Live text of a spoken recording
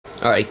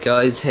Alright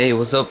guys, hey,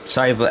 what's up?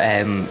 Sorry for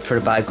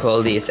the bad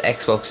quality. It's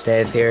Xbox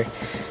Dev here,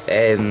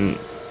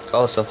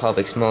 also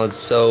Hobix Mods.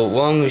 So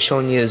what I'm going to be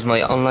showing you is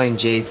my online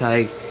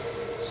JTag.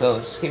 So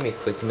just give me a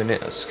quick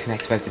minute, I'll just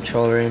connect my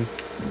controller in.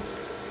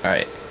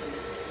 Alright,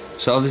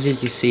 so obviously you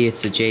can see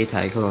it's a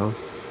JTag. Hold on.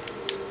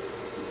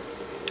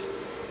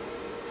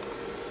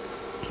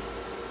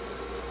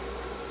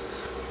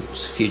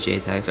 There's a few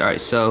JTags.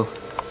 Alright, so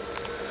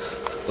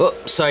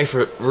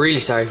really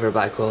sorry for the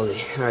bad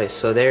quality. Alright,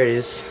 so there it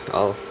is.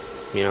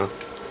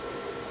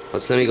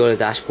 Let's let me go to the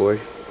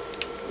dashboard.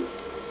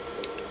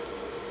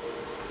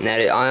 Now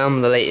I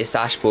am the latest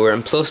dashboard,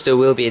 and plus there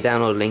will be a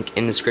download link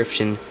in the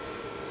description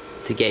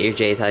to get your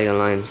JTag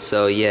online.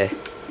 So yeah,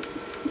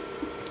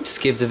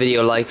 just give the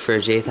video a like for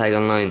JTag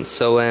online.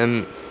 So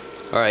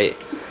alright,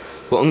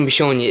 what I'm gonna be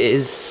showing you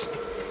is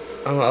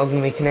I'm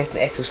gonna be connecting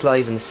to Xbox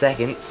Live in a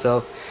second.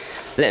 So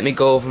let me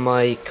go over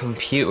my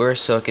computer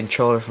so I can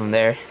control it from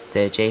there,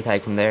 the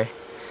JTag from there.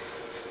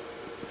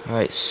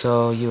 Alright,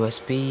 so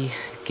USB,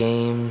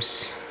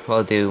 games,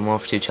 I'll do more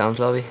for 2 challenge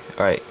lobby.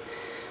 Alright,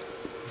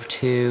 for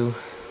 2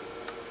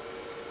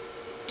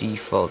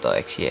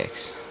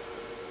 default.xex.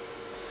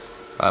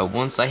 Alright,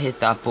 once I hit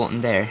that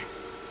button there,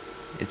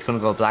 it's gonna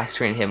go black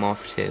screen, hit more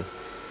for 2.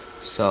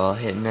 So I'll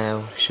hit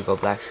now, should go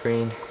black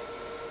screen.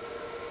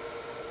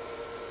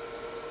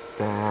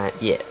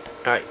 Yeah.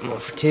 Alright,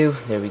 more for 2,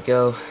 there we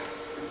go.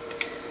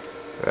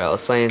 Alright, I'll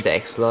sign into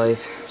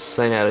XLive,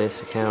 sign out of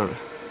this account.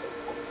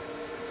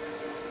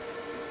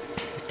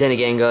 Then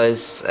again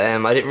guys,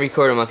 I didn't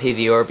record on my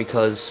PVR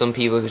because some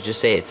people could just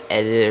say it's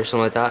edited or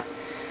something like that.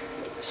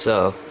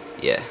 So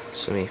yeah,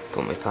 so let me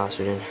put my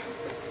password in.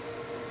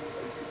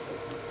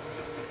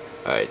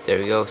 Alright, there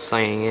we go,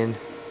 signing in.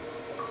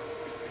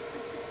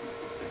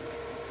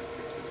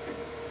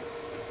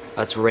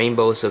 That's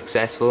Rainbowzzz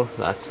Successful,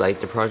 that's like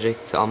the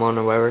project I'm on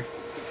or whatever.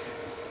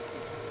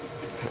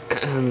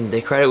 And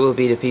the credit will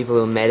be the people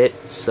who made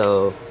it,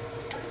 so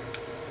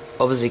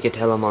obviously you can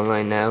tell I'm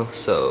online now,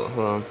 so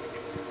hold on.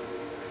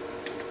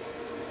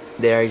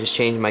 There, I just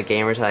changed my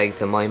gamer tag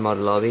to my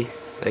model lobby.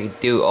 I can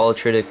do all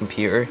through the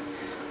computer.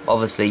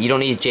 Obviously, you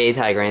don't need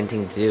JTag or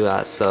anything to do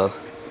that, so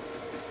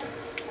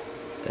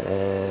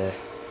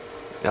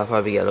I'll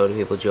probably get a load of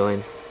people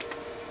join.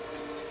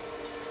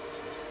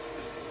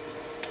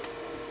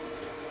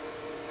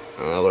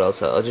 What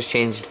else? I'll just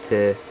change it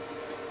to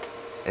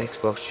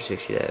Xbox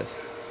 360 Dev.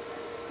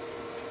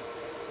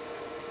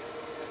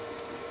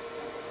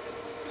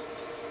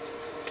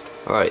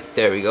 Alright,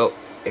 there we go.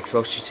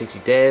 Xbox 360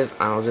 Dev,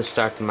 and I'll just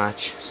start the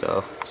match.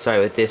 So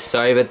sorry about this,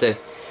 sorry about the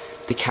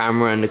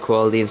camera and the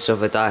quality and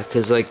stuff like that,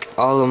 because like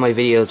all of my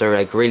videos are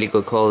like really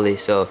good quality,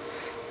 so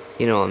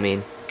you know what I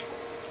mean.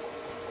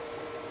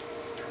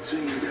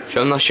 So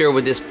I'm not sure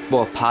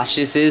what patch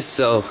this is,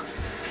 so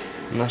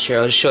I'm not sure.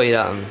 I'll just show you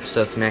that I'm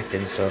still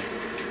connecting. So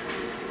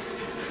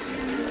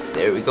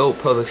there we go,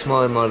 public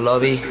small mod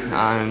lobby,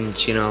 and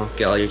you know,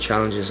 get all your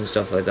challenges and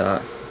stuff like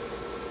that.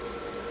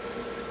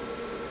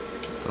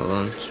 Hold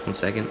on, just 1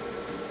 second.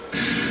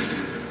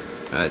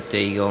 Alright,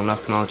 there you go,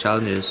 knocking all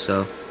challenges.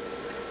 So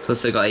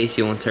plus I got AC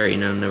 130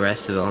 now and the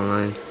rest of it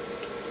online.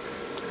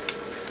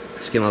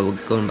 Just get my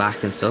gun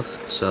back and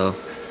stuff. So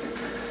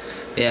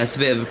yeah, it's a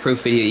bit of a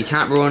proof video. You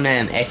can't run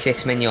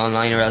XX menu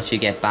online or else you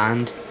get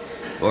banned,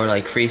 or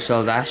like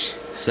freestyle dash.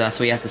 So that's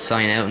why you have to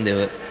sign out and do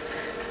it.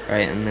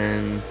 Right, and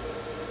then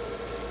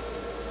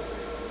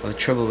I have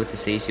trouble with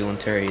this AC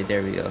 130.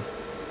 There we go.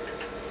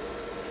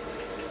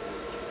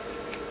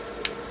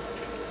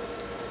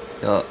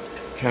 So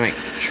trying to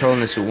control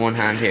this with one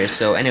hand here.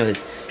 So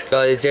anyways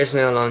guys, there's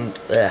my online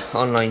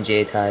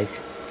JTag.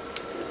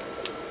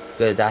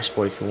 Go to the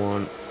dashboard if you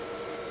want.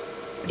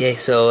 Yeah,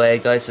 so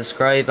guys,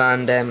 subscribe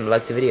and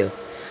like the video.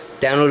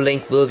 Download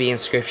link will be in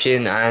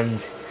description,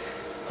 and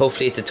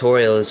hopefully a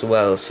tutorial as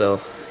well.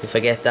 So if I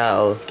get that,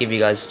 I'll give you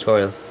guys a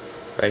tutorial.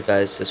 Right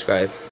guys, subscribe.